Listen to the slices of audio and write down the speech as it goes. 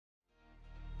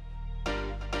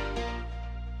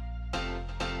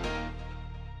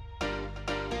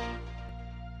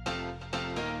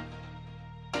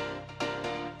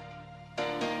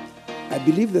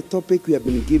believe the topic we have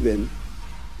been given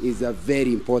is a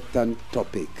very important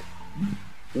topic.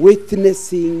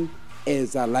 Witnessing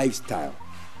as a lifestyle.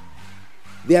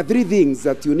 There are three things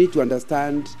that you need to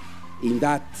understand in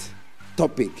that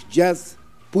topic. Just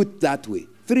put that way.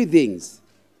 Three things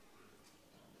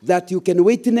that you can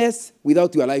witness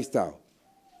without your lifestyle.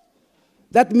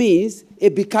 That means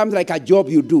it becomes like a job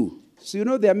you do. So you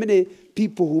know there are many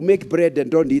people who make bread and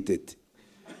don't eat it.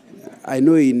 I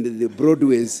know in the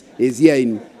Broadway's is here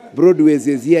in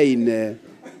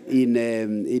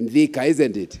Vika,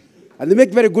 isn't it? And they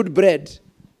make very good bread.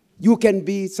 You can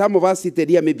be, some of us seated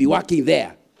here may be working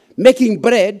there, making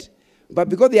bread, but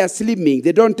because they are slimming,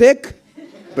 they don't take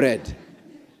bread.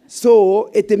 So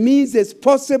it means it's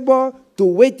possible to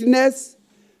witness,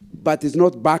 but it's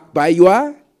not backed by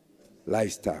your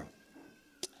lifestyle.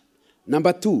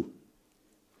 Number two,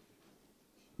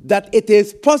 that it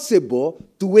is possible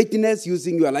to witness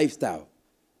using your lifestyle.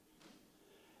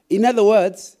 In other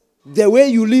words, the way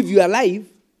you live your life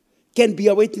can be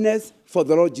a witness for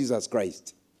the Lord Jesus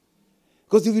Christ.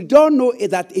 Because if you don't know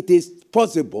that it is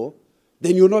possible,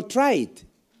 then you'll not try it.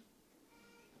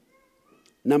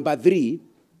 Number three,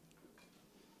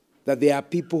 that there are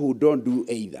people who don't do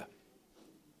either.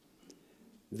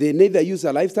 They neither use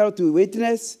a lifestyle to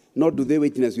witness, nor do they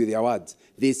witness with their words.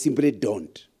 They simply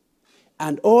don't.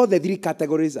 And all the three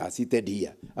categories are seated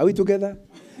here. Are we together?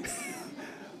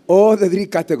 All the three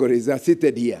categories are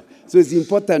seated here. So it's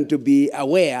important to be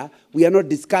aware we are not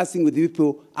discussing with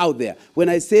people out there. When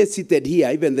I say seated here,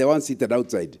 even the ones seated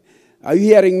outside. Are you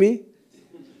hearing me?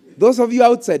 Those of you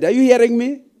outside, are you hearing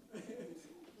me?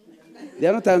 They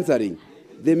are not answering.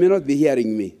 They may not be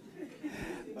hearing me.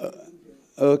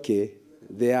 Okay,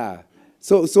 they are.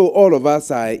 So all of us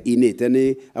are in it.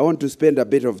 And I want to spend a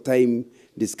bit of time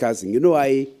discussing. You know,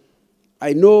 I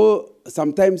know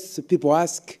sometimes people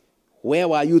ask, where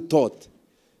were you taught?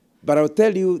 But I'll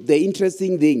tell you the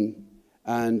interesting thing,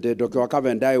 and Dr.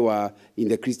 Wakava and I were in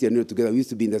the Christian Union together. We used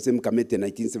to be in the same committee in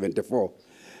 1974.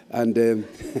 And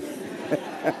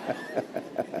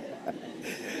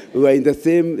we were in the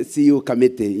same CU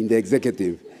committee, in the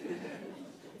executive.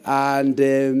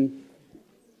 And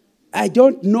I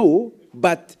don't know,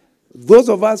 but those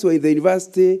of us who were in the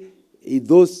university in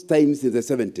those times in the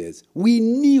 70s, we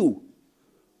knew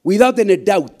without any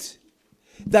doubt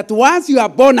that once you are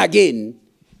born again,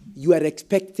 you are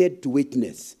expected to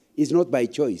witness. It's not by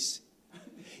choice.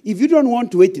 If you don't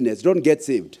want to witness, don't get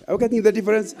saved. Are you getting the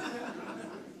difference?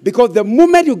 Because the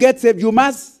moment you get saved, you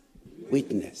must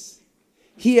witness.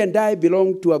 He and I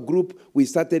belong to a group we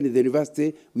started in the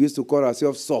university. We used to call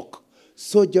ourselves SOC,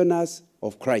 Sojourners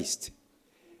of Christ.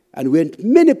 And we went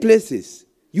many places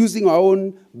using our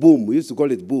own boom. We used to call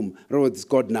it boom. I don't know what it's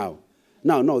called now.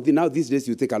 Now these days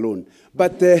you take a loan.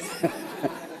 But,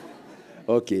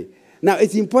 okay. Now,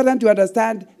 it's important to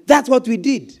understand that's what we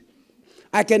did.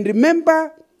 I can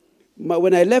remember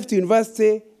when I left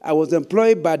university, I was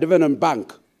employed by a development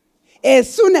bank.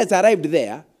 As soon as I arrived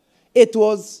there, it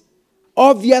was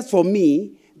obvious for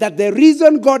me that the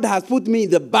reason God has put me in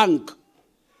the bank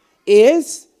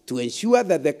is to ensure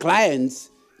that the clients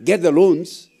get the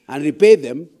loans and repay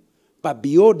them, but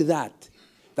beyond that,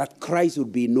 that Christ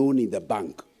would be known in the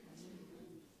bank.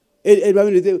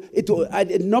 Nobody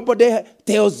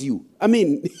tells you. I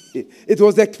mean, it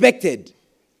was expected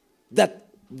that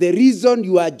the reason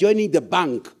you are joining the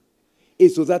bank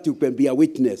is so that you can be a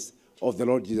witness of the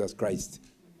Lord Jesus Christ.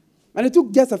 And it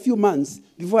took just a few months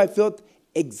before I felt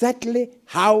exactly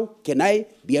how can I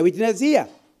be a witness here.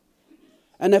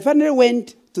 And I finally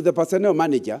went to the personnel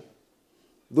manager.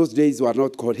 Those days were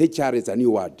not called HR, is a new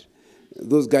word.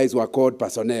 Those guys were called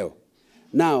personnel.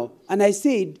 Now, and I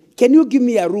said, can you give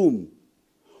me a room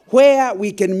where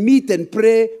we can meet and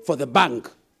pray for the bank?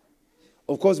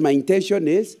 Of course, my intention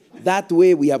is that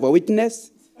way we have a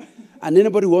witness, and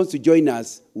anybody who wants to join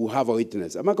us will have a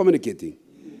witness. Am I communicating?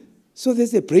 So they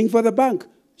say, praying for the bank.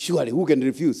 Surely, who can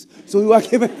refuse? So we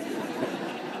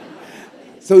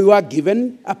were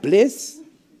given a place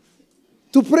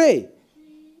to pray.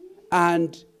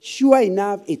 And sure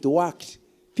enough, it worked.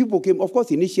 People came. Of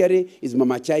course, initially, it's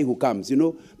Mama Chai who comes, you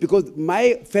know, because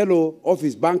my fellow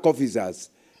bank officers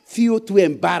feel too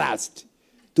embarrassed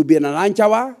to be in a lunch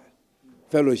hour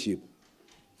fellowship.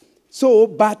 So,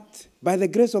 but by the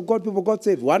grace of God, people got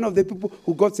saved. One of the people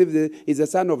who got saved is the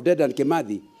son of Dedan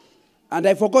Kemadi. And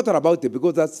I forgot all about it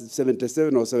because that's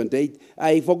 77 or 78.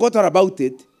 I forgot all about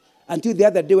it until the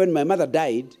other day when my mother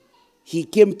died. He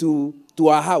came to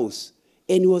our house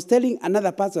and he was telling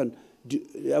another person,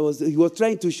 he was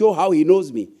trying to show how he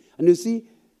knows me. And you see,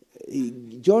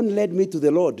 John led me to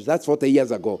the Lord. That's 40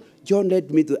 years ago. John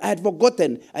led me to, I had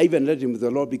forgotten I even led him to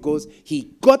the Lord because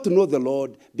he got to know the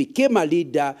Lord, became a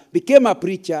leader, became a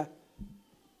preacher,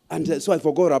 and so I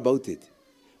forgot about it.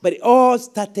 But it all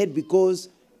started because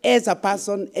as a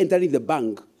person entering the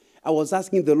bank, I was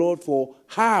asking the Lord for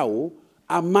how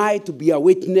am I to be a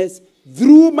witness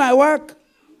through my work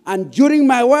and during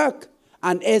my work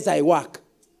and as I work.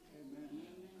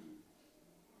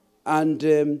 And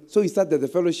so he started the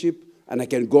fellowship, and I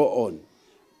can go on.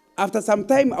 After some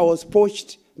time, I was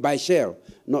poached by Shell.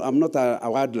 No, I'm not a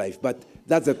wildlife, but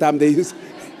that's the term they use.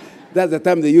 That's the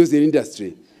term they use in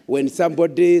industry. When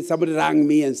somebody rang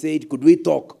me and said, could we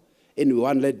talk? And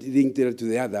one led to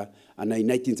the other. And in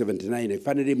 1979, I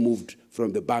finally moved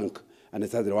from the bank, and I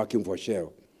started working for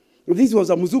Shell. This was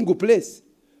a Muzungu place.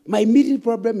 My immediate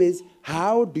problem is,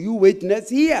 how do you witness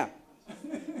here?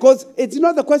 Because it's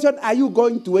not the question, are you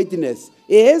going to witness?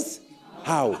 It's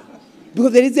how.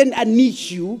 Because there isn't an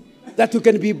issue that you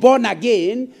can be born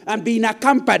again and be in a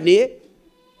company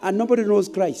and nobody knows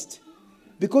Christ.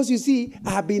 Because you see,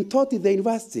 I have been taught in the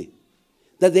university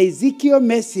that the Ezekiel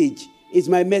message is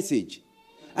my message.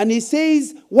 And he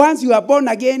says, once you are born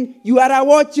again, you are a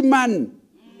watchman.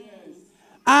 Yes.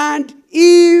 And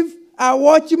if a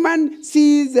watchman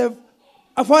sees a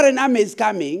foreign army is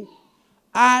coming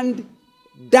and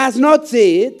does not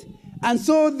say it, and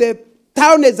so the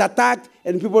town is attacked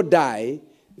and people die,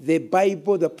 the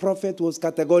Bible, the prophet was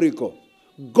categorical.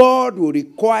 God will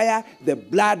require the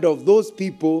blood of those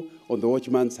people on the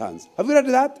watchman's hands. Have you read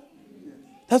that?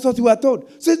 That's what you are told.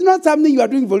 So it's not something you are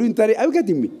doing voluntarily. Are you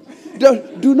getting me?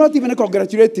 Do not even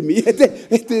congratulate me.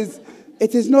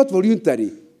 It is not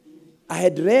voluntary. I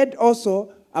had read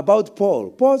also about Paul.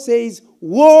 Paul says,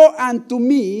 woe unto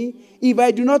me if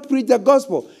I do not preach the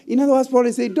gospel. In other words, Paul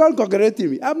is saying, don't congratulate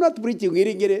me. I'm not preaching.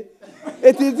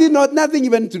 It is not nothing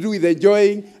even to do with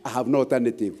enjoying. I have no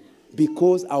alternative.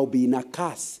 Because I'll be in a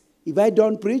curse if I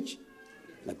don't preach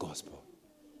the gospel.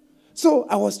 So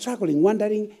I was struggling,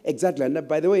 wondering exactly. And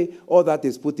by the way, all that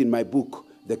is put in my book,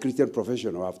 The Christian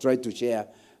Professional. I've tried to share,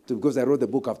 because I wrote the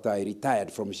book after I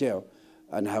retired from Shell,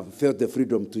 and have felt the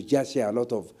freedom to just share a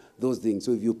lot of those things.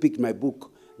 So if you pick my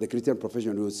book, The Christian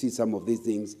Professional, you will see some of these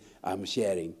things I'm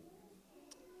sharing.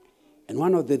 And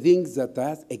one of the things that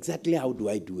I asked, exactly how do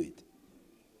I do it?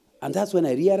 And that's when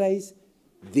I realized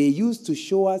they used to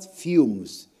show us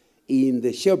films in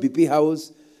the Shell BP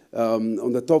house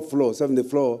on the top floor, 7th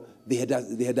floor. They had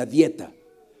a theater.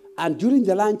 And during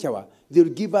the lunch hour, they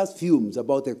would give us films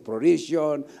about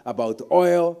exploration, about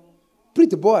oil.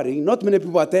 Pretty boring. Not many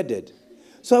people attended.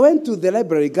 So I went to the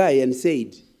library guy and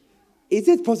said, is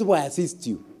it possible I assist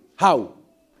you? How?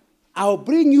 I'll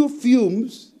bring you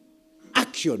films,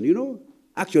 action,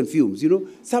 action films,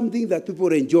 something that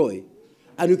people enjoy,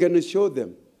 and you can show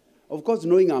them. Of course,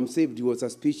 knowing I'm saved, he was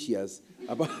suspicious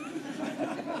about,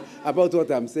 about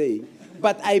what I'm saying.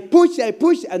 But I pushed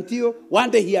until one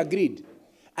day he agreed.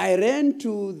 I ran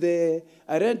to the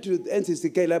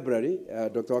NCCK library.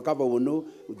 Dr. Wakava will know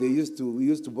we used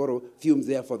to borrow films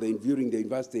there during the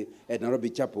university at Nairobi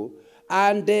Chapel,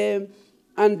 and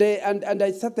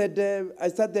I started.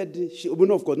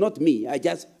 Of course, not me. I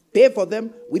just pay for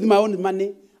them with my own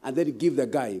money and then give the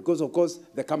guy, because of course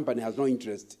the company has no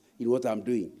interest in what I'm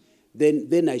doing.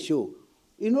 Then I show,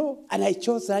 and I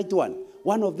chose the right one.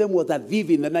 One of them was A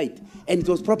Thief in the Night, and it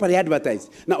was properly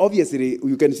advertised. Now, obviously,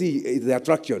 you can see the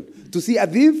attraction to see A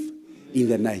Thief in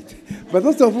the Night. But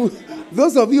those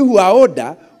of you who are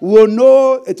older will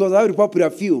know it was a very popular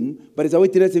film, but it's a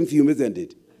witnessing film, isn't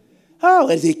it? Oh,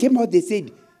 when they came out, they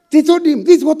said, they told him,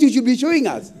 this is what you should be showing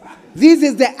us. This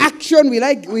is the action we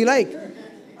like.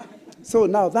 So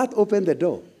now that opened the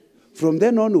door. From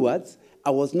then onwards,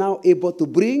 I was now able to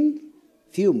bring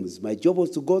films. My job was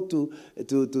to go to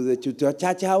a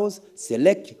church house,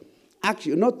 select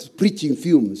action, not preaching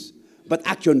films, but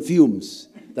action films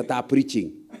that are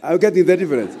preaching. Are you getting the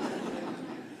difference?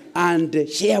 And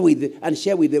share with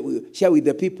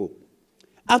the people.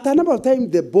 After a number of times,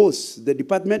 the boss, the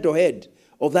departmental head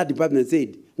of that department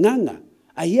said, Nganga,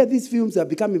 I hear these films are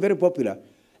becoming very popular,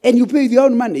 and you pay with your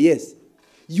own money. Yes.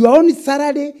 Your own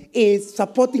salary is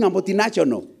supporting a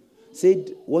multinational.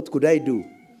 Said, what could I do?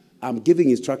 I'm giving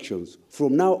instructions.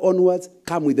 From now onwards,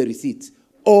 come with the receipts.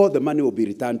 All the money will be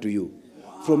returned to you.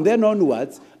 Wow. From then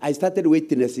onwards, I started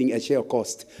witnessing a share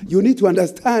cost. You need to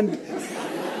understand.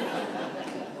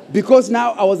 Because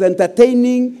now I was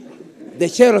entertaining the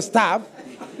share staff,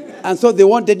 and so they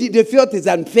felt it's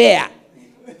unfair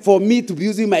for me to be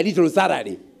using my little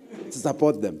salary to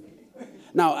support them.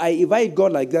 Now, if I go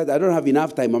like that, I don't have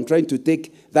enough time. I'm trying to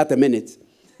take that a minute.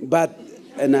 But,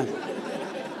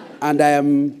 And I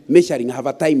am measuring. I have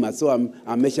a timer, so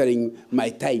I'm measuring my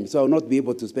time. So I will not be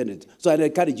able to spend it. So I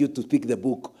encourage you to pick the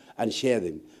book and share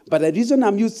them. But the reason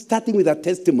I'm starting with a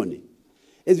testimony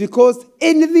is because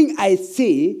anything I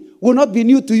say will not be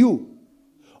new to you.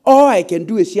 All I can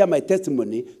do is share my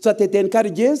testimony so that it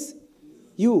encourages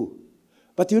you.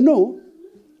 But you know,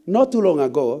 not too long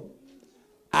ago,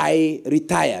 I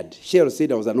retired. Cheryl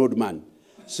said I was an old man.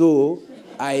 So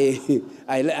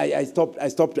I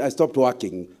stopped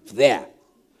working there.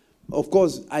 Of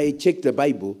course, I checked the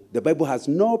Bible. The Bible has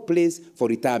no place for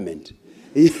retirement.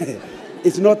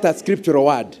 It's not a scriptural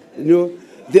word. You know,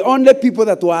 the only people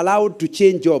that were allowed to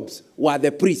change jobs were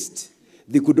the priests.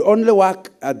 They could only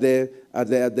work at the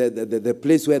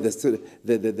place where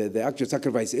the actual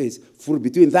sacrifice is for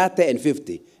between 30 and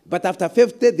 50. But after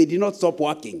 50, they did not stop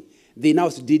working. They now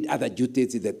did other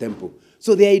duties in the temple.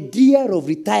 So the idea of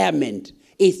retirement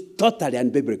is totally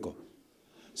unbiblical.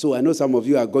 So I know some of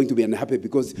you are going to be unhappy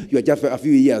because you are just a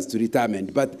few years to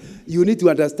retirement. But you need to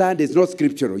understand it's not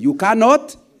scriptural. You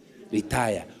cannot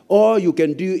retire. All you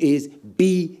can do is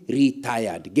be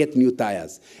retired. Get new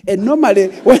tires. And normally,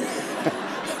 when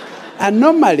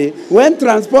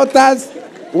transporters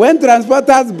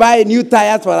buy new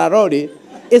tires for a lorry,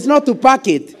 it's not to pack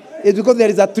it. It's because there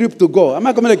is a trip to go. Am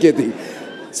I communicating?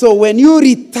 So when you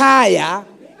retire,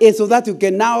 it's so that you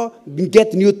can now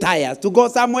get new tires to go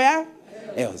somewhere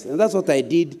else. And that's what I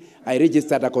did. I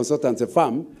registered a consultancy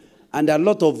firm. And a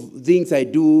lot of things I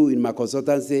do in my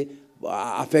consultancy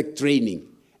affect training.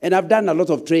 And I've done a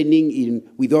lot of training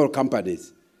with all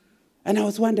companies. And I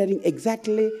was wondering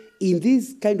exactly in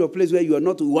this kind of place where you are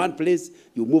not in one place,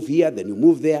 you move here, then you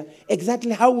move there,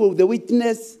 exactly how will the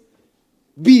witness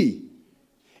be?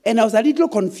 And I was a little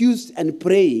confused and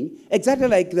praying, exactly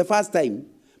like the first time.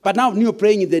 But now new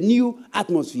praying in the new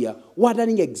atmosphere,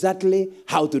 wondering exactly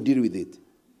how to deal with it.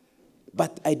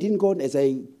 But I didn't go on. As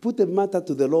I put the matter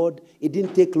to the Lord, it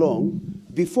didn't take long.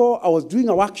 Before I was doing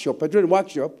a workshop,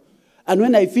 and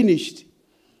when I finished,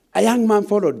 a young man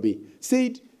followed me,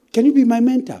 said, "Can you be my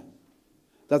mentor?"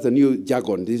 That's a new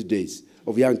jargon these days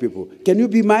of young people. "Can you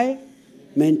be my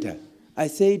mentor?" I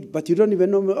said, "But you don't even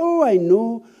know me." "Oh, I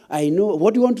know.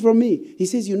 What do you want from me?" He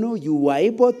says, "You know, you were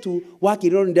able to work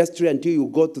in your industry until you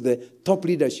got to the top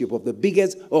leadership of the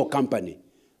biggest company.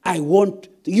 I want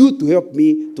you to help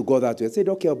me to go that way." I said,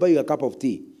 "Okay, I'll buy you a cup of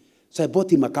tea." So I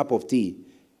bought him a cup of tea.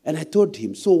 And I told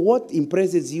him, "So what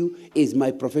impresses you is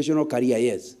my professional career."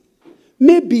 Yes.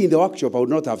 Maybe in the workshop I would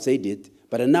not have said it,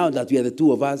 but now that we are the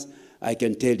two of us, I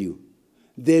can tell you.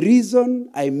 The reason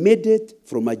I made it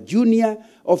from a junior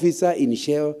officer in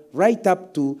Shell right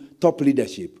up to top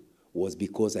leadership was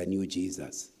because I knew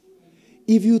Jesus.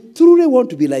 If you truly want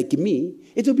to be like me,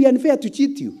 it will be unfair to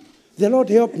cheat you. The Lord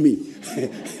help me.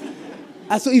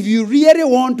 And so if you really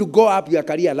want to go up your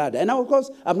career ladder, and now of course,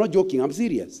 I'm not joking, I'm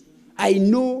serious. I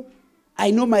know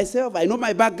myself, I know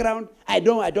my background, I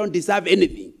don't deserve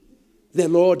anything. The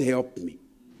Lord helped me.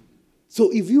 So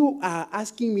if you are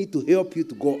asking me to help you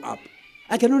to go up,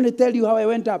 I can only tell you how I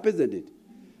went up, isn't it?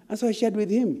 And so I shared with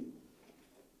him.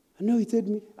 And now he told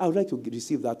me, "I would like to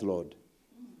receive that, Lord."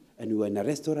 And we were in a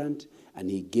restaurant, and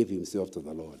he gave himself to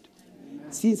the Lord.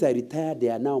 Amen. Since I retired,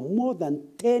 there are now more than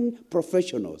 10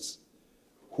 professionals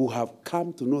who have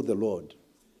come to know the Lord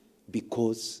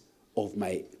because of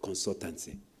my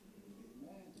consultancy.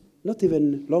 Not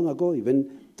even long ago, even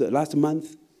last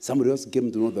month, somebody else came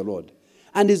to know the Lord.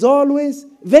 And it's always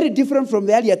very different from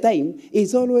the earlier time.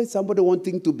 It's always somebody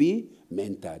wanting to be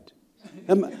mentored.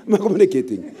 Am I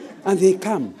communicating? And they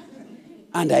come,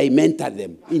 and I mentor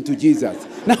them into Jesus.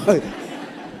 Now,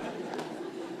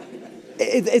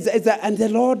 and the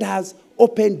Lord has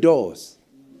opened doors.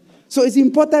 So it's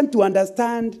important to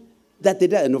understand that,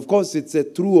 and of course it's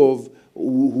true of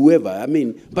whoever.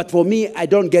 But for me, I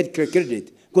don't get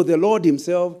credit because the Lord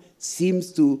himself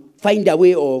seems to find a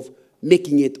way of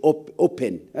making it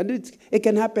open. And it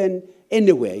can happen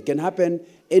anywhere. It can happen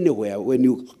anywhere when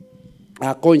you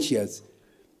are conscious.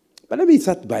 But let me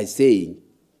start by saying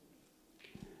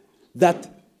that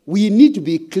we need to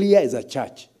be clear as a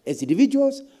church, as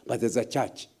individuals, but as a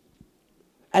church.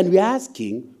 And we're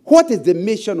asking, what is the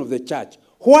mission of the church?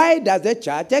 Why does the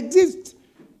church exist?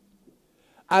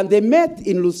 And they met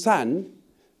in Lausanne,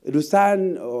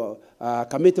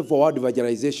 Committee for World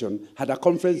Evangelization, had a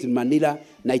conference in Manila,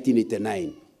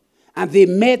 1989. And they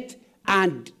met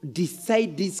and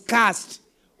discussed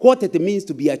what it means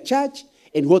to be a church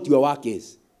and what your work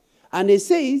is. And it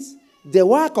says the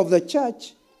work of the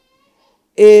church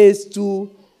is to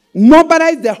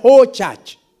mobilize the whole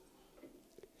church.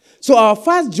 So our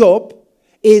first job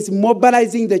is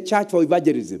mobilizing the church for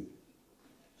evangelism.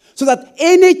 So that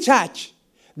any church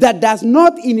that does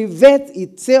not invest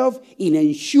itself in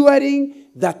ensuring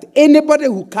that anybody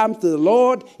who comes to the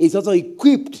Lord is also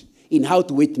equipped in how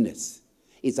to witness,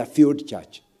 is a failed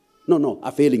church. No,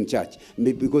 a failing church,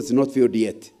 maybe because it's not failed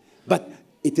yet. But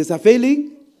it is a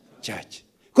failing church.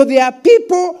 Because there are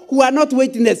people who are not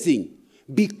witnessing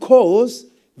because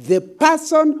the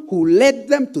person who led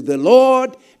them to the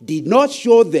Lord did not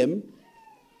show them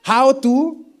how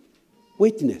to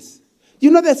witness.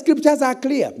 You know the scriptures are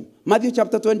clear. Matthew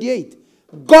chapter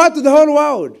 28. Go to the whole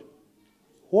world.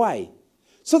 Why?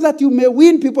 So that you may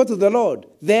win people to the Lord.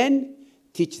 Then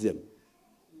teach them.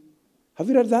 Have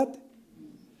you read that?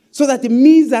 So that it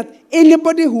means that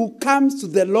anybody who comes to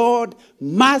the Lord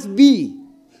must be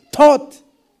taught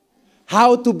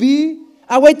how to be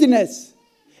a witness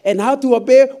and how to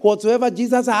obey whatsoever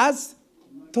Jesus has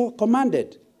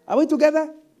commanded. Are we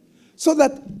together? So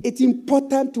that it's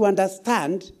important to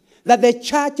understand that the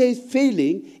church is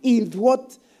failing in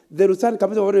what the Lutheran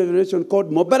Council of Revelation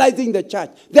called mobilizing the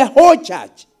church, the whole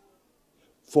church,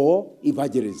 for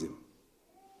evangelism.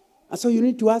 And so you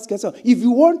need to ask yourself, if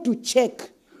you want to check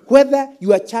whether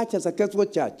your church is a successful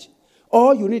church,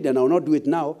 or you need, and I will not do it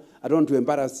now, I don't want to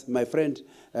embarrass my friend,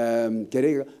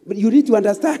 Kerega, but you need to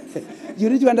understand, you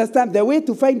need to understand the way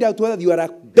to find out whether you are a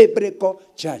biblical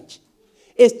church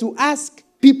is to ask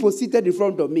people seated in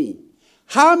front of me,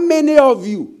 how many of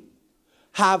you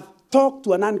have talked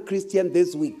to a non-Christian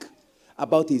this week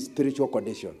about his spiritual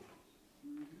condition?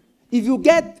 If you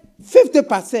get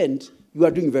 50%, you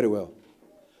are doing very well.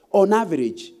 On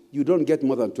average, you don't get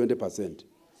more than 20%.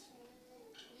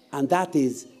 And that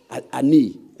is an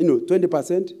E.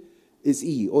 20% is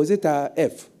E. Or is it a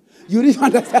F? You need to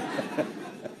understand.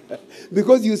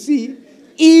 Because you see,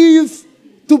 if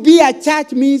to be a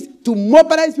church means to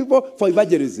mobilize people for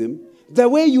evangelism, the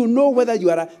way you know whether you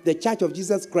are the church of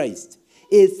Jesus Christ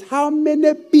is how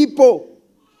many people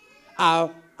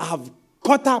have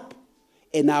caught up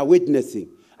and are witnessing.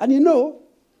 And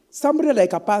somebody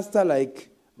like a pastor like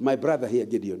my brother here,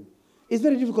 Gideon, it's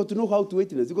very difficult to know how to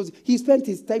witness because he spent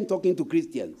his time talking to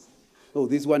Christians. Oh,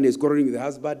 this one is quarreling with the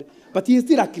husband, but he is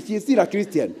still a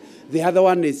Christian. The other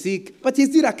one is sick, but he's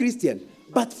still a Christian.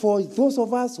 But for those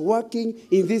of us working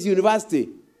in this university,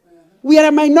 we are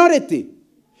a minority.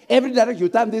 Every direction you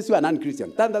turn this way, a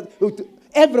non-Christian. Turn that,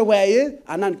 everywhere is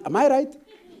a non. Am I right?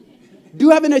 Do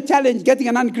you have any challenge getting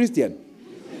a non-Christian?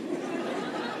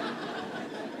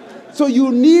 So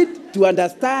you need to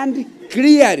understand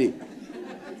clearly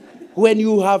when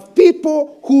you have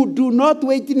people who do not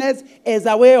witness as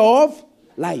a way of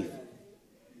life.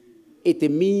 It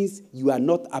means you are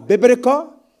not a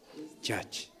biblical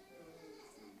church.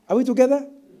 Are we together?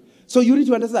 So you need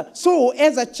to understand. So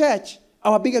as a church,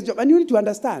 our biggest job, and you need to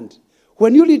understand,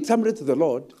 when you lead somebody to the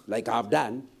Lord, like I've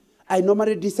done, I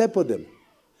normally disciple them.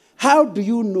 How do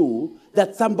you know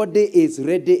that somebody is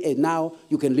ready and now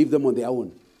you can leave them on their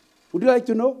own? Would you like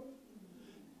to know?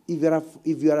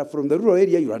 If you are from the rural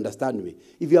area, you understand me.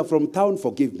 If you are from town,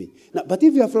 forgive me. Now, but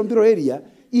if you are from the rural area,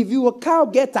 if your cow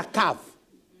gets a calf,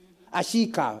 a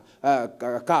she-calf,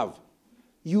 a calf,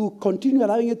 you continue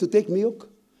allowing it to take milk.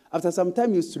 After some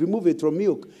time, you remove it from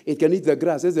milk. It can eat the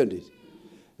grass, isn't it?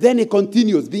 Then it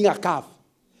continues being a calf.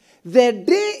 The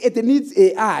day it needs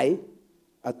AI,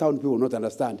 a town people will not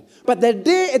understand. But the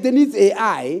day it needs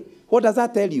AI, what does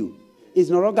that tell you? It's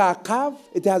no longer a calf.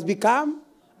 It has become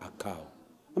a cow.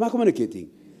 Am I communicating?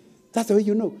 That's the way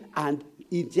you know. And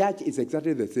in church, it's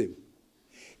exactly the same.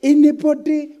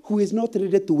 Anybody who is not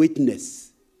ready to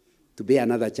witness to be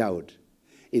another child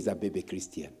is a baby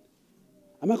Christian.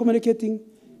 Am I communicating?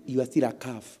 You are still a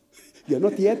calf. You are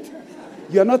not yet.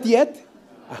 You are not yet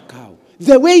a cow.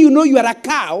 The way you know you are a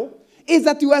cow is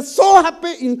that you are so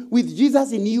happy with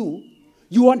Jesus in you,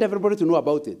 you want everybody to know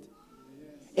about it.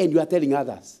 And you are telling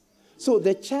others. So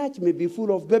the church may be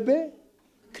full of baby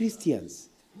Christians.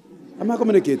 Am I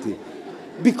communicating?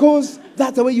 Because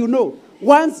that's the way you know.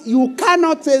 Once you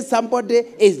cannot say somebody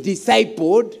is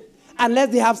discipled unless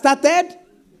they have started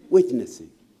witnessing.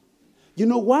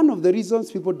 One of the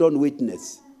reasons people don't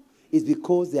witness is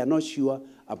because they are not sure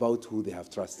about who they have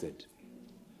trusted.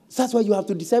 That's why you have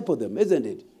to disciple them, isn't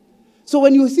it? So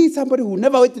when you see somebody who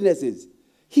never witnesses,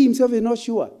 he himself is not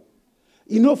sure.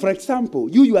 For example,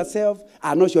 you yourself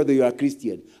are not sure that you are a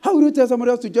Christian. How will you tell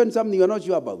somebody else to join something you are not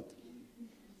sure about?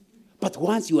 But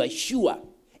once you are sure,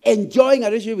 enjoying a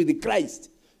relationship with Christ,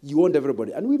 you want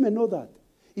everybody. And women know that.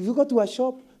 If you go to a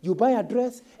shop, you buy a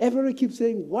dress, everybody keeps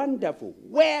saying, wonderful.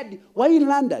 Why in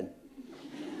London?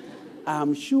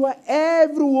 I'm sure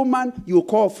every woman you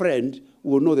call friend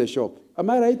will know the shop. Am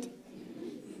I right?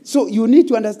 So you need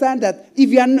to understand that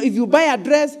if you buy a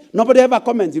dress, nobody ever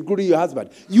comments, including your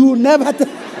husband. You never...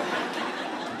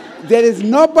 There is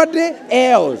nobody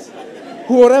else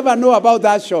who will ever know about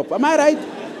that shop. Am I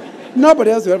right?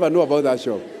 Nobody else will ever know about that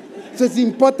shop. So it's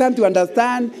important to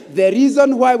understand the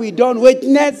reason why we don't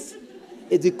witness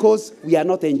is because we are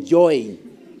not enjoying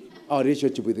our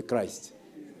relationship with Christ.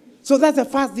 So that's the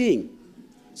first thing.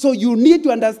 So you need to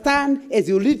understand, as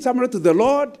you lead someone to the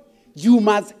Lord, you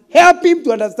must help him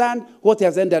to understand what he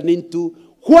has entered into,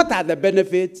 what are the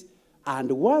benefits,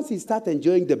 and once he starts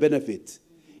enjoying the benefits,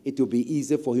 it will be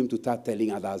easy for him to start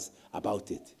telling others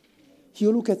about it.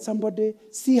 He'll look at somebody,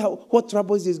 see what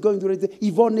troubles he's going through,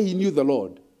 if only he knew the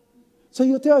Lord. So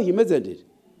you tell him, isn't it?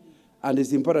 And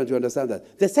it's important to understand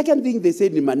that. The second thing they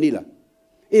said in Manila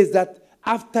is that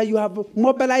after you have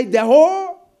mobilized the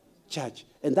whole church,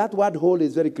 and that word whole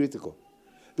is very critical,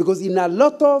 because in a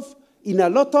lot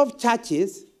of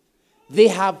churches, they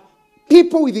have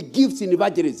people with the gifts in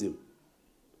evangelism.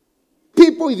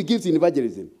 People with the gifts in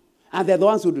evangelism. And they're the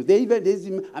ones who do. There's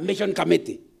a mission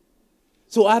committee.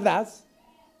 So others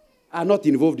are not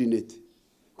involved in it.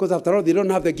 Because after all, they don't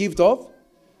have the gift of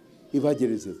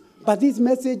evangelism. But this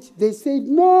message, they say,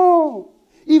 no.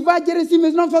 Evangelism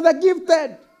is not for the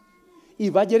gifted.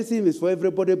 Evangelism is for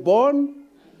everybody born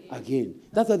again.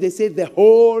 That's what they say, the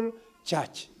whole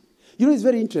church. You know, it's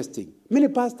very interesting. Many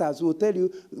pastors will tell you,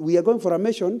 we are going for a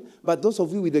mission, but those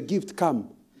of you with the gift come.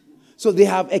 So they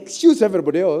have excused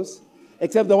everybody else,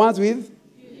 except the ones with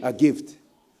a gift.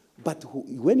 But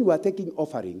when you are taking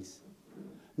offerings,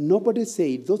 nobody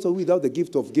said, those are without the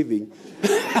gift of giving.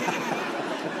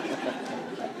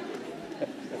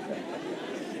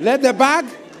 Let the bag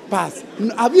pass.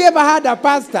 Have you ever had a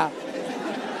pastor?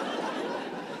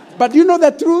 But you know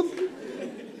the truth?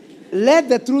 Let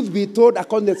the truth be told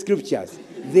according to the scriptures.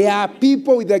 There are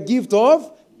people with the gift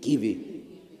of giving.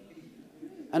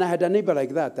 And I had a neighbor like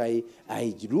that.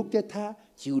 I looked at her.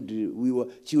 She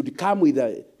would come with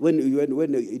when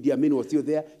Idi Amin was still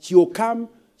there. She would come.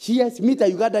 She has meet a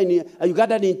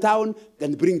Ugandan in town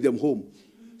and bring them home.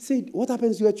 Said, what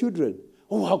happens to your children?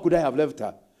 Oh, how could I have left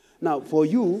her? Now, for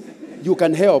you, you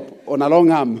can help on a long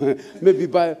arm. Maybe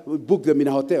book them in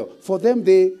a hotel. For them,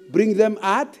 they bring them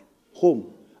at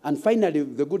home. And finally,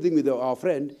 the good thing with our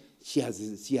friend, she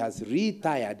has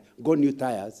retired, got new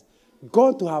tires,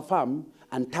 gone to her farm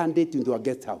and turned it into a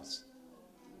guest house.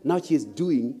 Now she's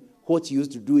doing what she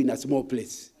used to do in a small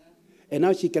place. And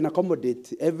now she can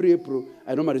accommodate every April.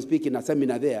 I normally speak in a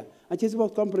seminar there. And she's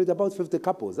about to accommodate about 50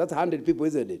 couples. That's 100 people,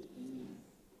 isn't it?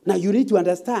 Now you need to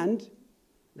understand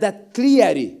that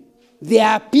clearly there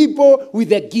are people with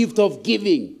the gift of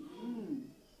giving.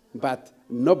 But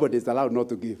nobody is allowed not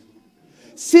to give.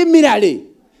 Similarly,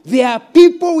 there are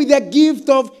people with the gift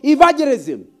of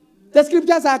evangelism. The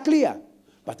scriptures are clear.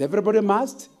 But everybody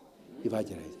must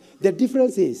evangelize. The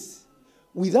difference is,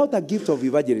 without a gift of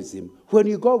evangelism, when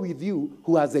you go with you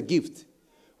who has a gift,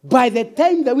 by the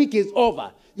time the week is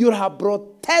over, you'll have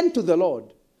brought 10 to the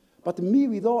Lord. But me,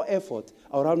 with all effort,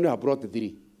 I would only have brought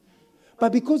 3.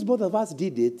 But because both of us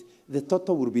did it, the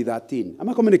total will be 13. Am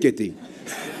I communicating?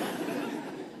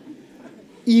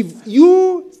 If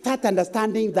you start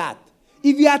understanding that,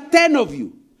 if you are 10 of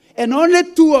you, and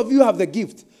only 2 of you have the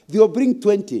gift, they will bring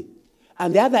 20.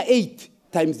 And the other 8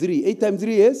 times 3. 8 times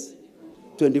 3 is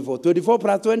 24. 24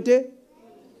 plus 20?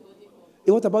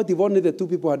 What about if only the 2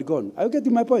 people had gone? Are you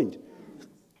getting my point?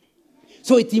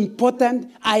 So it's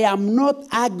important. I am not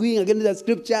arguing against the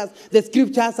scriptures. The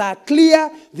scriptures are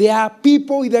clear. There are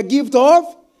people with the gift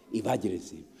of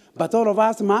evangelism. But all of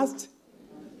us must.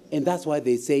 And that's why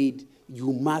they said,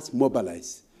 you must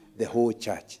mobilize the whole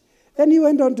church. Then he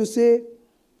went on to say,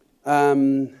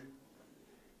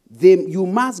 you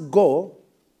must go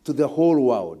to the whole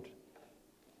world.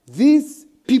 These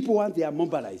people, once they are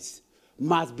mobilized,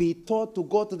 must be taught to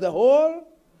go to the whole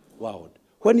world.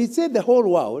 When he said the whole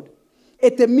world,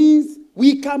 it means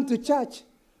we come to church,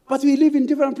 but we live in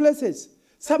different places.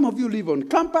 Some of you live on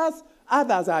campus,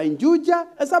 others are in Georgia,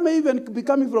 and some may even be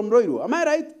coming from Roiro. Am I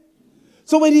right?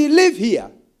 So when you live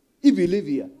here, if you live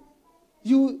here,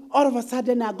 you all of a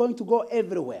sudden are going to go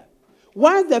everywhere.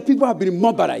 Once the people have been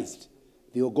mobilized,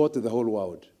 they will go to the whole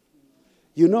world.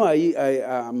 You know,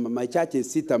 my church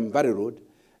is Sitam Valley Road,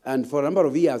 and for a number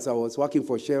of years I was working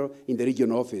for Shell in the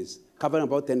regional office, covering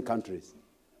about 10 countries.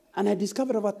 And I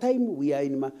discovered over time we are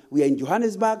in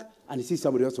Johannesburg, and I see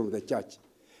somebody else from the church.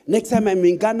 Next time I'm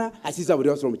in Ghana, I see somebody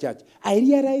else from the church. I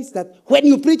realized that when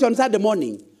you preach on Saturday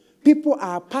morning, people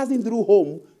are passing through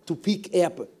home to pick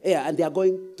air, and they are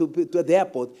going to the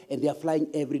airport, and they are flying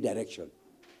every direction.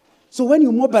 So when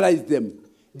you mobilize them,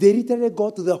 they literally go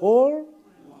to the whole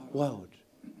world.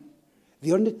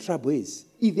 The only trouble is,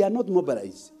 if they are not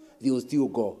mobilized, they will still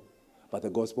go, but the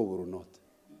gospel will not.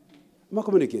 Am I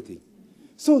communicating?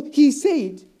 So he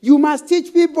said, you must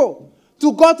teach people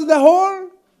to go to the whole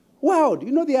world.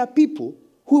 You know, there are people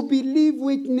who believe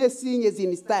witnessing is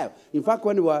in style. In fact,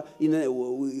 when we were in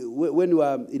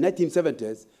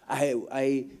 1970s,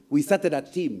 we started a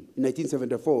team in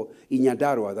 1974 in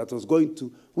Nyandarua that was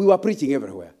we were preaching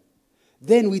everywhere.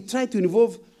 Then we tried to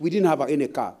involve, we didn't have any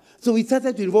car. So we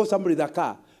started to involve somebody with a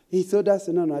car. He told us,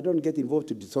 no, I don't get involved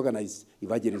to disorganized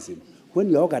evangelism. When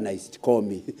you're organized, call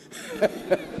me.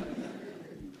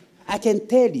 I can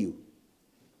tell you,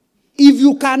 if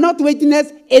you cannot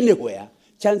witness anywhere,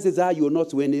 chances are you will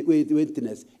not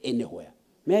witness anywhere.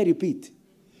 May I repeat?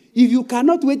 If you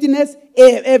cannot witness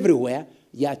everywhere,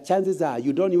 your chances are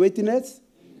you don't witness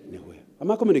anywhere.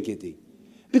 Am I communicating?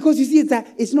 Because you see,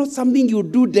 it's not something you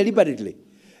do deliberately.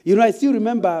 You know, I still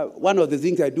remember one of the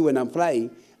things I do when I'm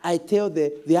flying. I tell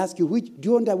they ask you, do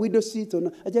you want a window seat or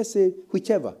not? I just say,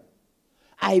 whichever.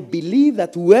 I believe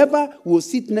that whoever will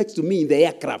sit next to me in the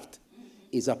aircraft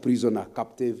is a prisoner,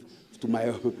 captive to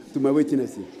my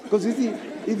witnessing. Because you see,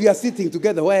 if you are sitting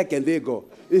together, where can they go?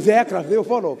 In the aircraft, they will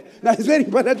fall off. Now, it's very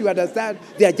important to understand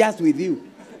they are just with you.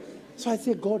 So I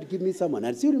say, God, give me someone.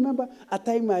 And still remember a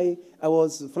time I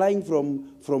was flying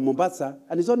from Mombasa,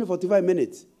 and it's only 45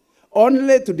 minutes,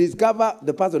 only to discover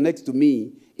the person next to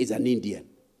me is an Indian.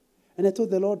 And I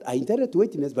told the Lord, I intended to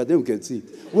witness, but then we can see.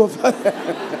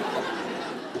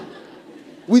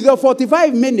 With the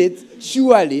 45 minutes,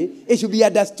 surely it should be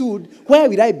understood, where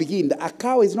will I begin? A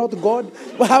cow is not God.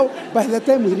 Well, by the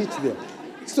time we reach there.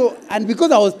 So, and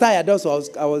because I was tired also,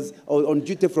 I was on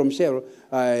duty from Shell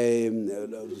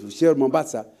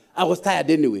Mombasa. I was tired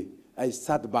anyway. I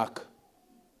sat back.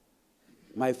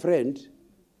 My friend,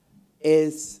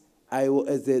 as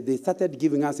they started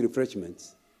giving us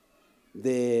refreshments,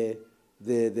 the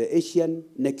Asian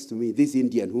next to me, this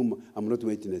Indian whom I'm not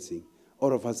witnessing,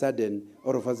 all of a sudden,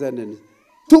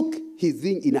 took his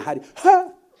thing in a hurry. Ha!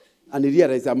 And he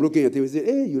realized, I'm looking at him, he said,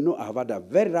 hey, you know, I've had a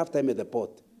very rough time at the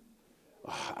port.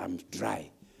 Oh, I'm dry.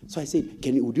 So I said,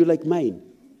 would you like mine?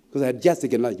 Because I had just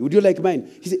taken lunch. Would you like mine?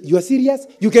 He said, you are serious?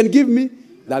 You can give me?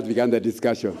 That began the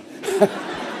discussion.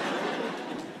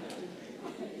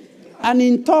 And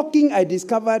in talking, I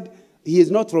discovered he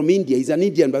is not from India. He's an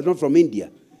Indian, but not from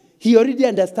India. He already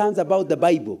understands about the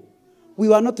Bible. We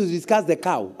were not to discuss the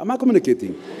cow. Am I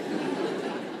communicating?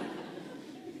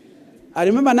 I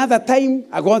remember another time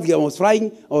I was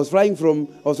flying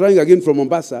again from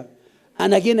Mombasa,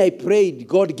 and again I prayed,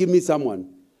 God, give me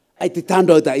someone. It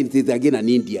turned out that it is again an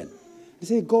Indian. I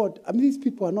said, God, these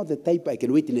people are not the type I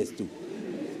can witness to.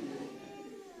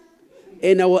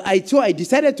 And so I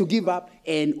decided to give up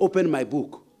and open my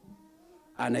book.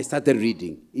 And I started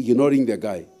reading, ignoring the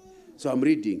guy. So I'm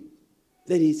reading.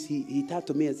 Then he turned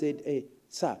to me and said, hey,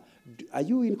 sir, are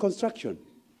you in construction?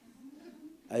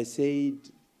 I said,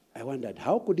 I wondered,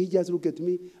 how could he just look at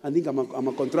me and think I'm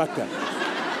a contractor?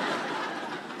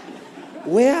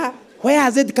 Where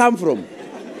has it come from?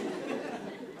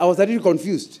 I was a little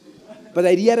confused. But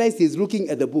I realized he's looking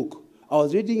at the book. I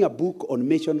was reading a book on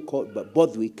mission called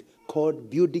Bodwick called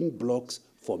Building Blocks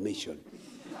for Mission.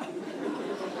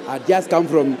 I'd just come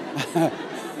from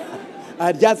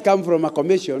a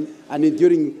commission, and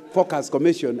during Focus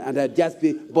Commission, and I just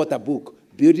bought a book,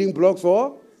 Building Blocks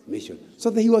for Mission. So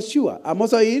he was sure. I'm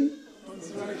also in.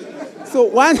 So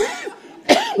once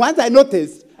I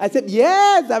noticed, I said,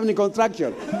 yes, I'm in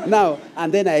construction. Now,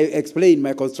 and then I explained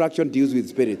my construction deals with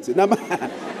spirits.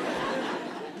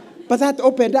 But that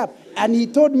opened up. And he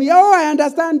told me, oh, I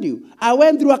understand you. I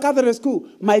went through a Catholic school.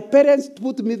 My parents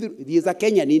put me through, he is a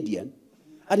Kenyan Indian,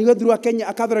 and he went through a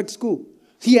Catholic school.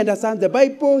 He understands the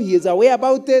Bible, he is aware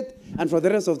about it, and for the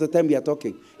rest of the time we are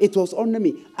talking. It was only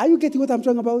me. Are you getting what I'm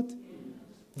talking about?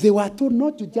 They were told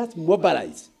not to just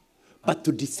mobilize, but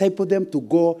to disciple them to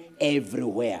go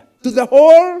everywhere. To the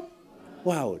whole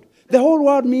world. The whole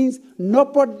world means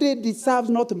nobody deserves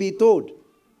not to be told.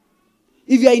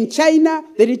 If you are in China,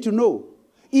 they need to know.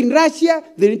 In Russia,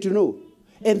 they need to know.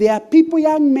 And there are people,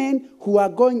 young men, who are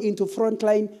going into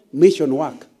frontline mission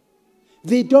work.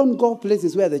 They don't go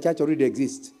places where the church already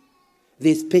exists.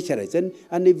 They specialize.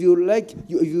 And if you like,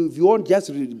 if you want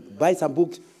just buy some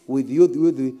books with youth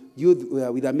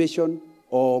with a mission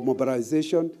or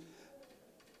mobilization,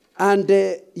 and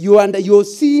you'll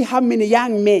see how many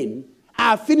young men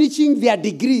are finishing their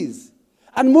degrees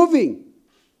and moving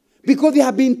because they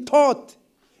have been taught.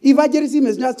 Evangelism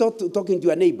is not talking to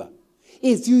your neighbor.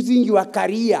 It's using your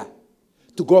career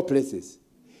to go places.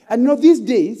 And these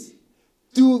days,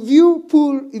 if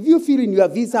you fill in your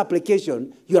visa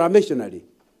application, you're a missionary.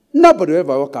 Nobody will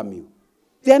ever welcome you.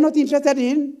 They are not interested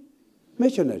in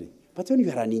missionary. But when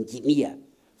you are an engineer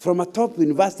from a top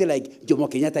university like Jomo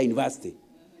Kenyatta University,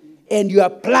 and you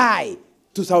apply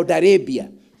to Saudi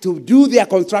Arabia to do their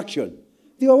construction,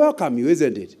 they will welcome you,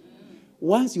 isn't it?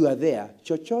 Once you are there,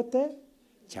 chochote,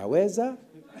 chaweza,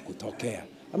 kutokea.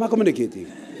 Am I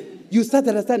communicating? You start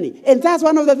understanding. And that's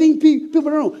one of the things people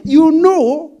don't know. You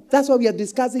know, that's why we are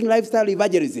discussing lifestyle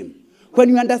evangelism. When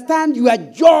you understand your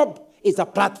job is a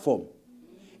platform,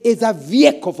 it's a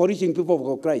vehicle for reaching people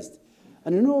for Christ.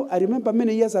 And you know, I remember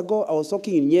many years ago, I was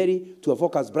talking in Nyeri to a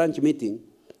Focus branch meeting,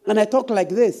 and I talked like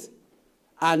this.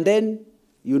 And then,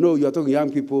 you know, you're talking to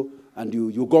young people, and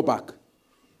you go back.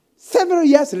 Several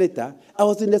years later, I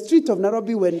was in the street of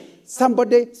Nairobi when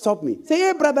somebody stopped me. Say,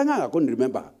 hey, Brother Ngang, I couldn't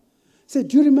remember. Said,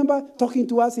 do you remember talking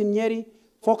to us in Nyeri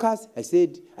Focus? I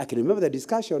said, I can remember the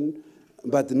discussion,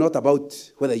 but not about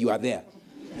whether you are there.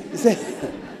 He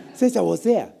says, I was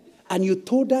there. And you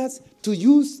told us to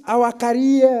use our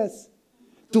careers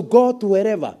to go to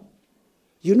wherever.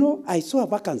 You know, I saw a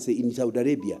vacancy in Saudi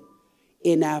Arabia,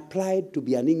 and I applied to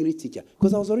be an English teacher,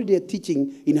 because I was already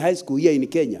teaching in high school here in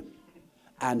Kenya.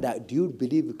 And can you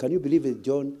believe it,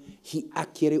 John? He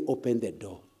actually opened the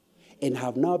door and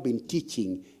have now been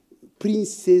teaching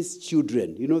princes'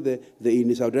 children. You know,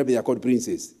 in Saudi Arabia, they are called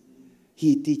princes.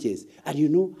 He teaches. And you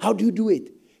know, how do you do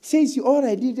it? Says all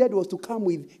I needed was to come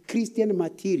with Christian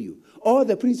material. All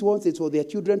the prince wants is for their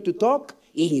children to talk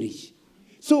English.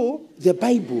 So the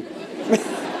Bible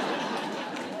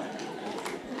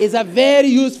is a very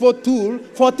useful tool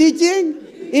for teaching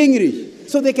English.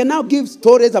 So they can now give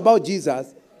stories about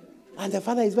Jesus. And the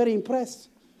father is very impressed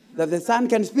that the son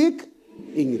can speak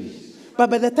English. But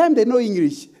by the time they know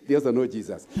English, they also know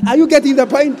Jesus. Are you getting the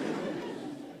point?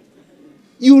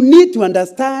 You need to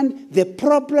understand the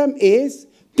problem is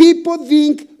people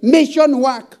think mission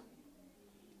work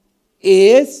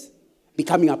is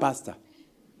becoming a pastor.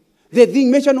 They think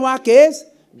mission work is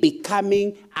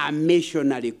becoming a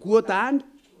missionary, quote and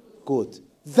quote.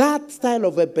 That style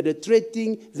of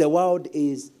penetrating the world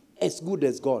is as good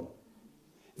as gone.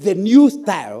 The new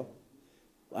style,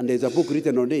 and there's a book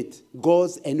written on it,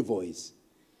 God's Envoys.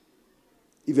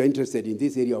 If you're interested in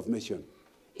this area of mission,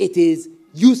 it is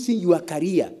using your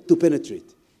career to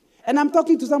penetrate. And I'm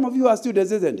talking to some of you who are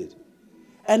students, isn't it?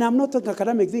 And I'm not talking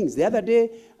academic things. The other day,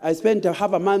 I spent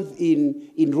half a month in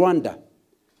Rwanda.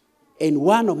 And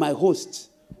one of my hosts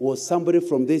was somebody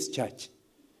from this church.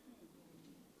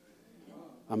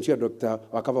 I'm sure Dr.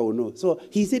 Wakava will know. So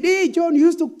he said, hey, John, you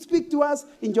used to speak to us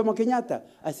in Jomo Kenyatta.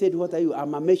 I said, what are you?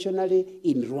 I'm a missionary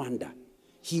in Rwanda.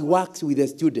 He works with the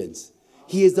students.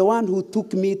 He is the one who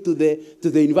took me to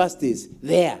the universities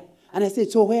there. And I said,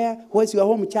 so where's your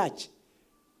home church?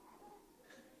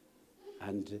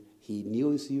 And he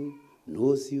knows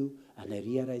you, and I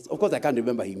realized, of course I can't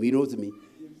remember him, he knows me.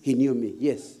 He knew me,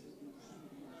 yes.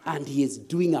 And he is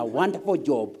doing a wonderful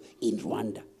job in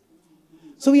Rwanda.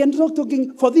 So we are not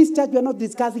talking, for this church, we are not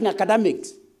discussing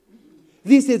academics.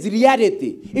 This is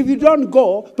reality. If you don't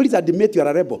go, please admit you are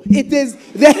a rebel. It is,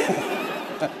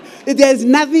 there is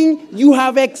nothing, you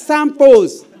have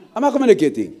examples. Am I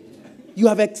communicating? You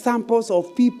have examples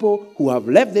of people who have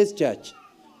left this church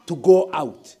to go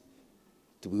out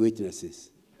to be witnesses.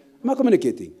 Am I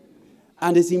communicating?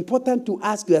 And it's important to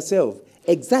ask yourself,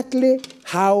 exactly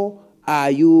how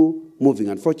are you moving?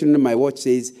 Unfortunately, my watch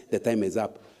says the time is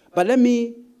up. But let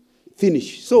me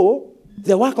finish. So,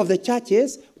 the work of the church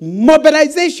is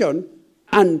mobilization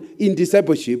and in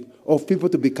discipleship of people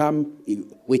to become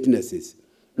witnesses.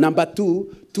 Number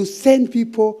 2, to send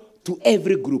people to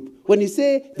every group. When you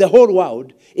say the whole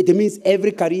world, it means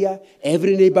every career,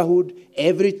 every neighborhood,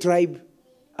 every tribe.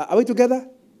 Are we together?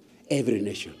 Every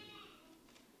nation.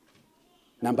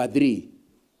 Number 3,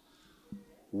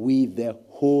 with the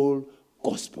whole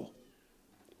gospel.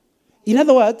 In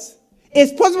other words,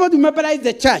 it's possible to mobilize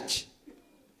the church,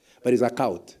 but it's a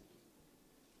cult.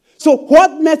 So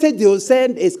what message they will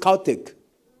send is cultic.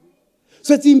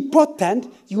 So it's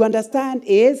important you understand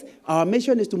is our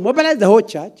mission is to mobilize the whole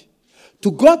church,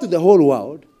 to go to the whole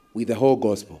world with the whole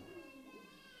gospel.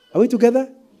 Are we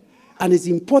together? And it's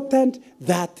important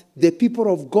that the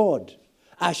people of God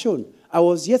are shown.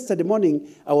 Yesterday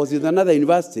morning, I was in another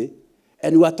university,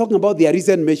 and we were talking about their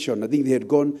recent mission. I think they had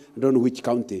gone, I don't know which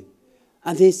county.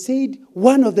 And they said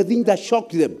one of the things that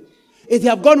shocked them is they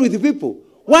have gone with the people.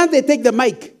 Once they take the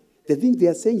mic, the thing they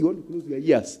are saying, you want to close your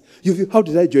ears. You feel, how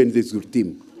did I join this good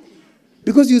team?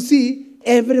 Because you see,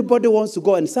 everybody wants to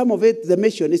go, and some of it, the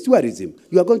mission is tourism.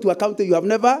 You are going to a country you have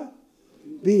never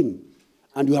been.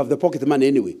 And you have the pocket money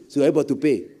anyway, so you're able to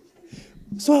pay.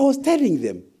 So I was telling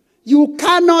them, you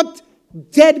cannot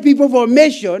get people for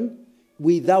mission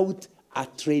without a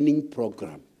training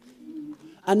program.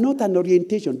 And not an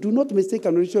orientation. Do not mistake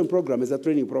an orientation program as a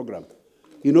training program.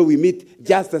 You know, we meet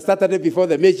just the Saturday before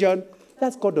the mission.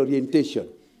 That's called orientation.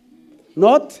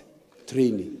 Not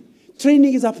training.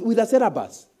 Training is with a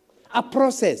syllabus, a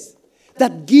process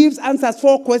that gives answers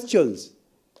 4 questions.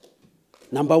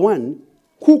 Number 1,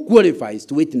 who qualifies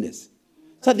to witness?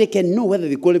 So they can know whether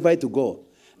they qualify to go.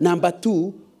 Number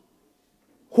 2,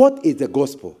 what is the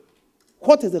gospel?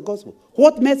 What is the gospel?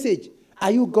 What message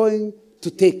are you going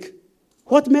to take?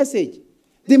 What message?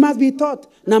 They must be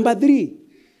taught. Number 3,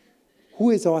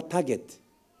 who is our target?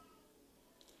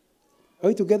 Are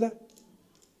we together?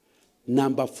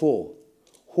 Number 4,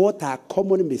 what are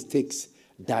common mistakes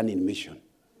done in mission?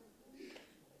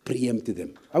 Preempt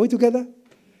them. Are we together?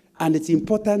 And it's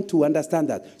important to understand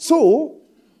that. So,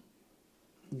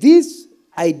 this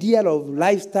idea of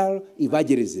lifestyle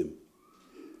evangelism,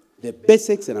 the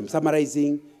basics, and I'm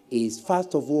summarizing, is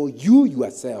first of all, you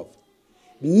yourself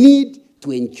need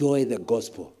to enjoy the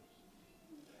gospel.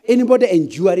 Anybody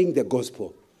enduring the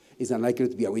gospel is unlikely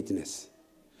to be a witness.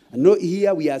 I know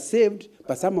here we are saved,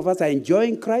 but some of us are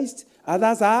enjoying Christ,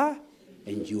 others are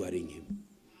enduring him.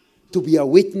 To be a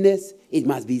witness, it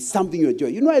must be something you enjoy.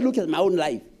 You know, I look at my own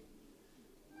life,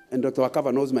 and Dr.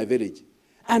 Wakava knows my village,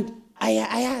 and I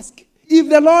ask, if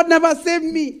the Lord never saved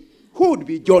me, who would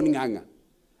be John Nganga?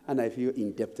 And I feel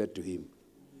indebted to him.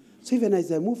 So even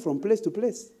as I move from place to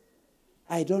place,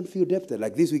 I don't feel indebted.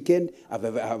 Like this weekend, I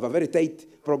have a very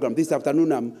tight program. This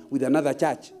afternoon, I'm with another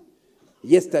church.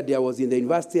 Yesterday, I was in the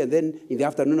university, and then in the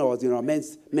afternoon, I was in our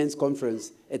men's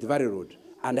conference at Valley Road.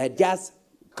 And I just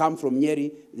come from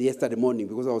Nyeri yesterday morning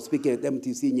because I was speaking at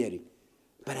MTC Nyeri.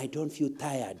 But I don't feel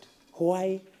tired.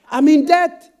 Why? I'm in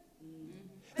debt.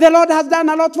 The Lord has done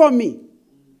a lot for me.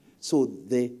 So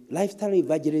the lifestyle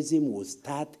evangelism will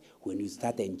start when you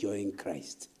start enjoying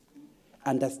Christ.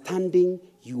 Understanding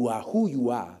you are who you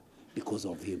are because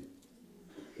of him.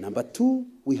 Number 2,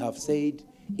 we have said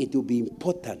it will be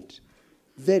important,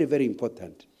 very, very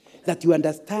important, that you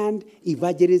understand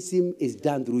evangelism is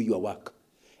done through your work.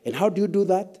 And how do you do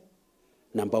that?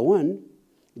 Number 1,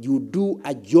 you do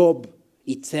a job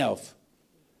itself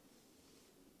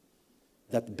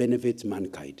that benefits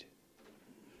mankind.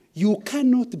 You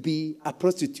cannot be a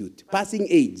prostitute passing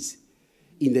AIDS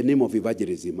in the name of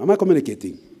evangelism. Am I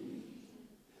communicating?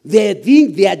 There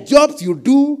are jobs you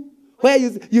do where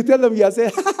you tell them you are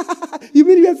saved. You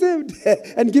mean you are saved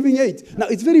and giving AIDS. Now,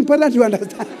 it's very important to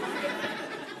understand.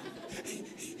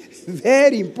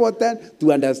 Very important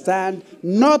to understand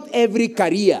not every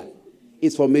career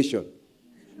is for mission.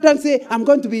 Don't say, I'm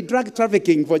going to be drug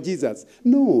trafficking for Jesus.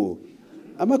 No.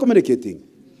 Am I communicating?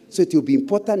 So it will be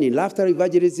important in lifestyle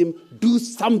evangelism, do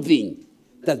something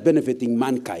that's benefiting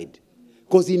mankind.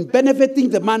 Because in benefiting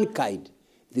the mankind,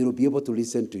 they will be able to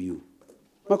listen to you.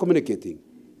 Am I communicating?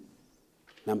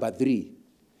 Number 3,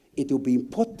 it will be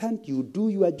important you do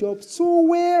your job so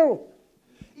well.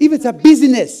 If it's a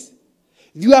business,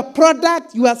 your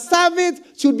product, your service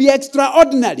should be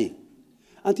extraordinary.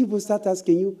 And people start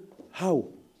asking you, how?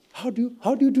 How do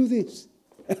you do this?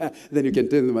 Then you can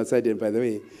turn them aside, and by the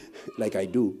way, like I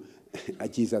do,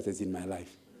 Jesus is in my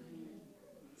life.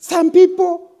 Some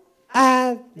people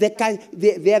are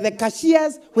they are the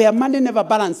cashiers where money never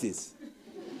balances.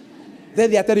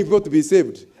 Then they are telling people to be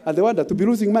saved, and they wonder to be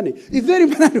losing money. It's very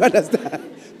important to understand.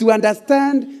 To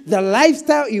understand the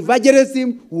lifestyle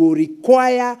evangelism will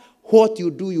require what you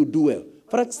do well.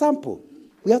 For example,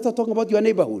 we have to talk about your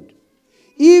neighborhood.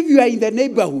 If you are in the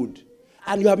neighborhood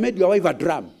and you have made your wife a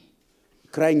drum,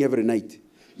 crying every night,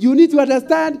 you need to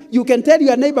understand, you can tell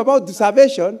your neighbor about the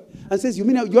salvation and says, you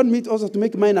mean you want me also to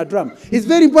make mine a drum? It's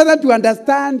very important to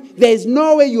understand there is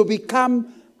no way you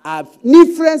become an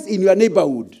influence in your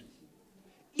neighborhood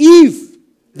if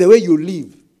the way you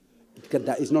live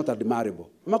is not admirable.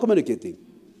 Am I communicating?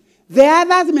 The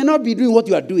others may not be doing what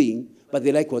you are doing, but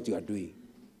they like what you are doing.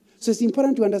 So it's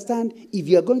important to understand if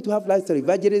you are going to have lifestyle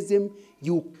evangelism,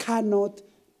 you cannot,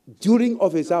 during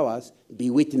office hours, be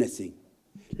witnessing.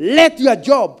 Let your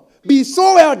job be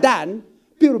so well done,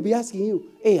 people will be asking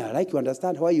you, hey, I like to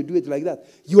understand why you do it like that.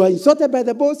 You are insulted by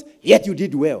the boss, yet you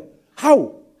did well.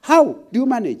 How? How do you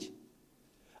manage?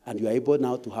 And you are able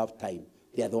now to have time.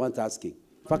 They are the ones asking.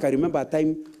 In fact, I remember a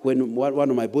time when one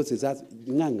of my bosses asked,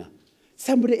 Nganga,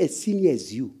 somebody as senior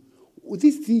as you,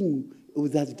 this thing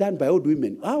that's done by old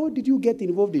women, how did you get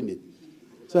involved in it?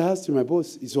 So I asked my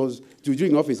boss, it was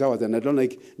during office hours, and I don't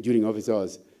like during office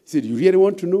hours. He said, you really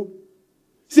want to know?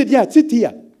 He said, yeah, sit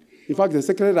here. In fact, the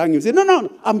secretary rang him and said,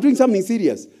 no, I'm doing something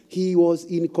serious. He was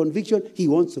in conviction. He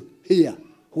wants to hear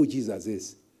who Jesus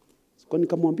is. He's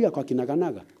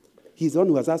the one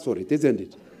who has asked for it, isn't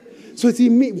it? So it's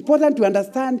important to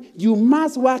understand you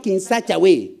must work in such a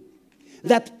way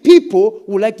that people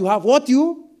would like to have what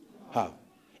you have.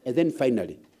 And then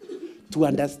finally, to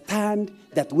understand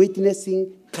that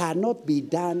witnessing cannot be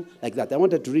done like that. I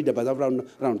wanted to read about that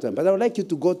around time, but I would like you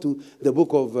to go to the book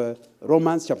of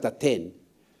Romans chapter 10,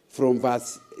 from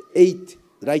verse 8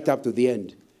 right up to the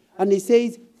end. And it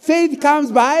says, faith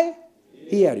comes by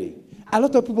hearing. A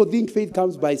lot of people think faith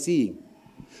comes by seeing.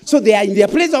 So they are in their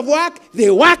place of work, they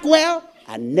work well,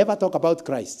 and never talk about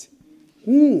Christ.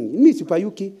 Miss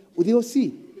Upayuki, they'll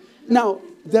see. Now,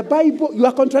 the Bible, you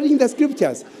are contradicting the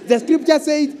scriptures. The scripture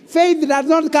says, faith does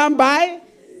not come by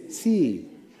seeing.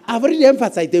 I've already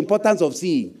emphasized the importance of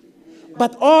seeing.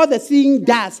 But all the seeing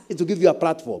does is to give you a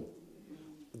platform.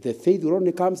 The faith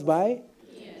only comes by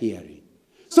hearing.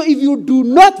 So if you do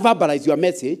not verbalize your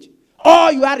message,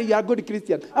 or you are a good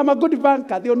Christian, I'm a good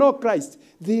banker, they know Christ,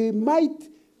 they might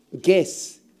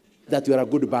guess that you are a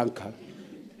good banker.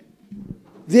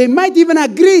 They might even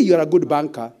agree you are a good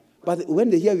banker. But when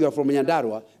they hear you are from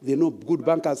Nyandarua, they know good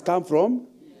bankers come from.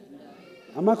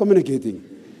 Am I communicating?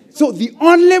 So the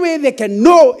only way they can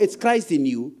know it's Christ in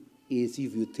you is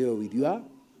if you tell with your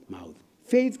mouth.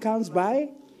 Faith comes by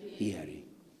hearing.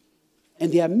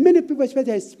 And there are many people,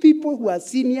 especially people who are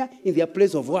senior in their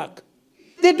place of work.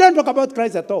 They don't talk about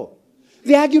Christ at all.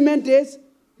 The argument is,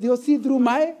 they'll see through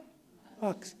my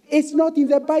works. It's not in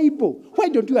the Bible. Why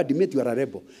don't you admit you are a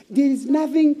rebel? There is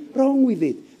nothing wrong with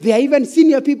it. There are even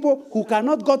senior people who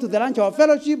cannot go to the lunch or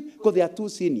fellowship because they are too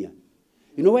senior.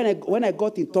 You know, when I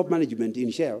got in top management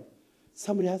in Shell,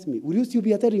 somebody asked me, will you still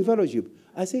be attending fellowship?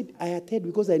 I said, I attend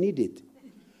because I need it.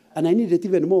 And I need it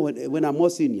even more when I'm more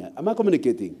senior. Am I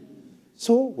communicating?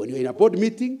 So when you're in a board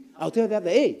meeting, I'll tell the other,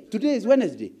 hey, today is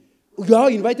Wednesday. You are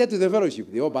invited to the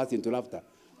fellowship. They all burst into laughter.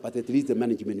 But at least the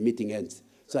management meeting ends.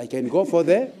 So I can go for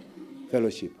the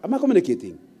fellowship. Am I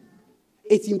communicating?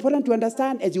 It's important to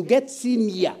understand as you get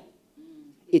senior,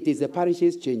 it is the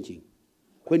parishes changing.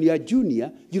 When you are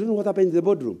junior, you don't know what happens in the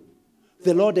boardroom.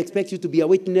 The Lord expects you to be a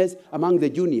witness among the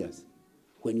juniors.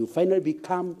 When you finally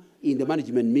become in the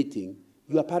management meeting,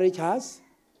 your parish has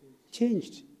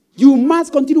changed. You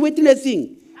must continue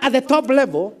witnessing at the top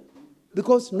level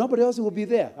because nobody else will be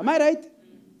there. Am I right?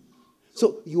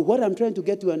 So what I'm trying to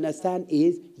get to understand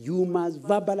is you must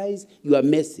verbalize your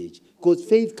message because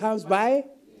faith comes by.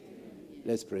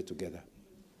 Let's pray together.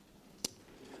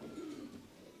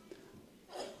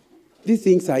 These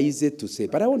things are easy to say,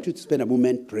 but I want you to spend a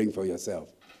moment praying for yourself.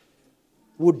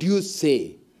 Would you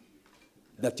say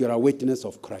that you're a witness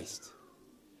of Christ?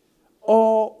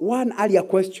 Or one earlier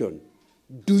question,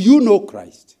 do you know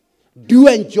Christ? Do you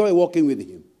enjoy walking with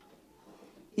him?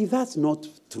 If that's not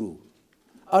true,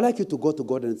 I'd like you to go to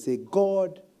God and say,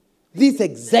 God, this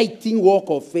exciting walk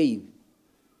of faith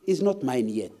is not mine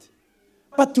yet.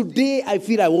 But today I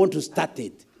feel I want to start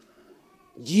it.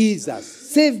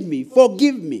 Jesus, save me,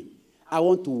 forgive me. I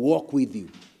want to walk with you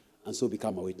and so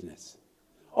become a witness.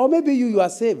 Or maybe you are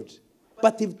saved.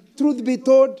 But if truth be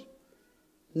told,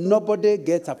 nobody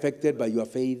gets affected by your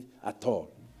faith at all.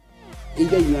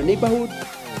 Either in your neighborhood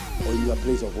or in your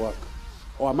place of work.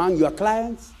 Or among your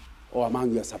clients or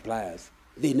among your suppliers.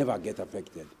 They never get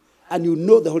affected. And you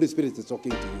know the Holy Spirit is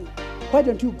talking to you. Why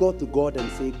don't you go to God and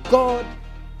say, God,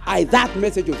 that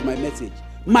message was my message.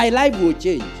 My life will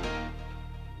change.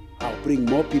 I'll bring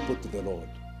more people to the Lord.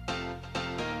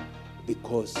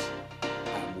 Because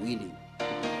I'm willing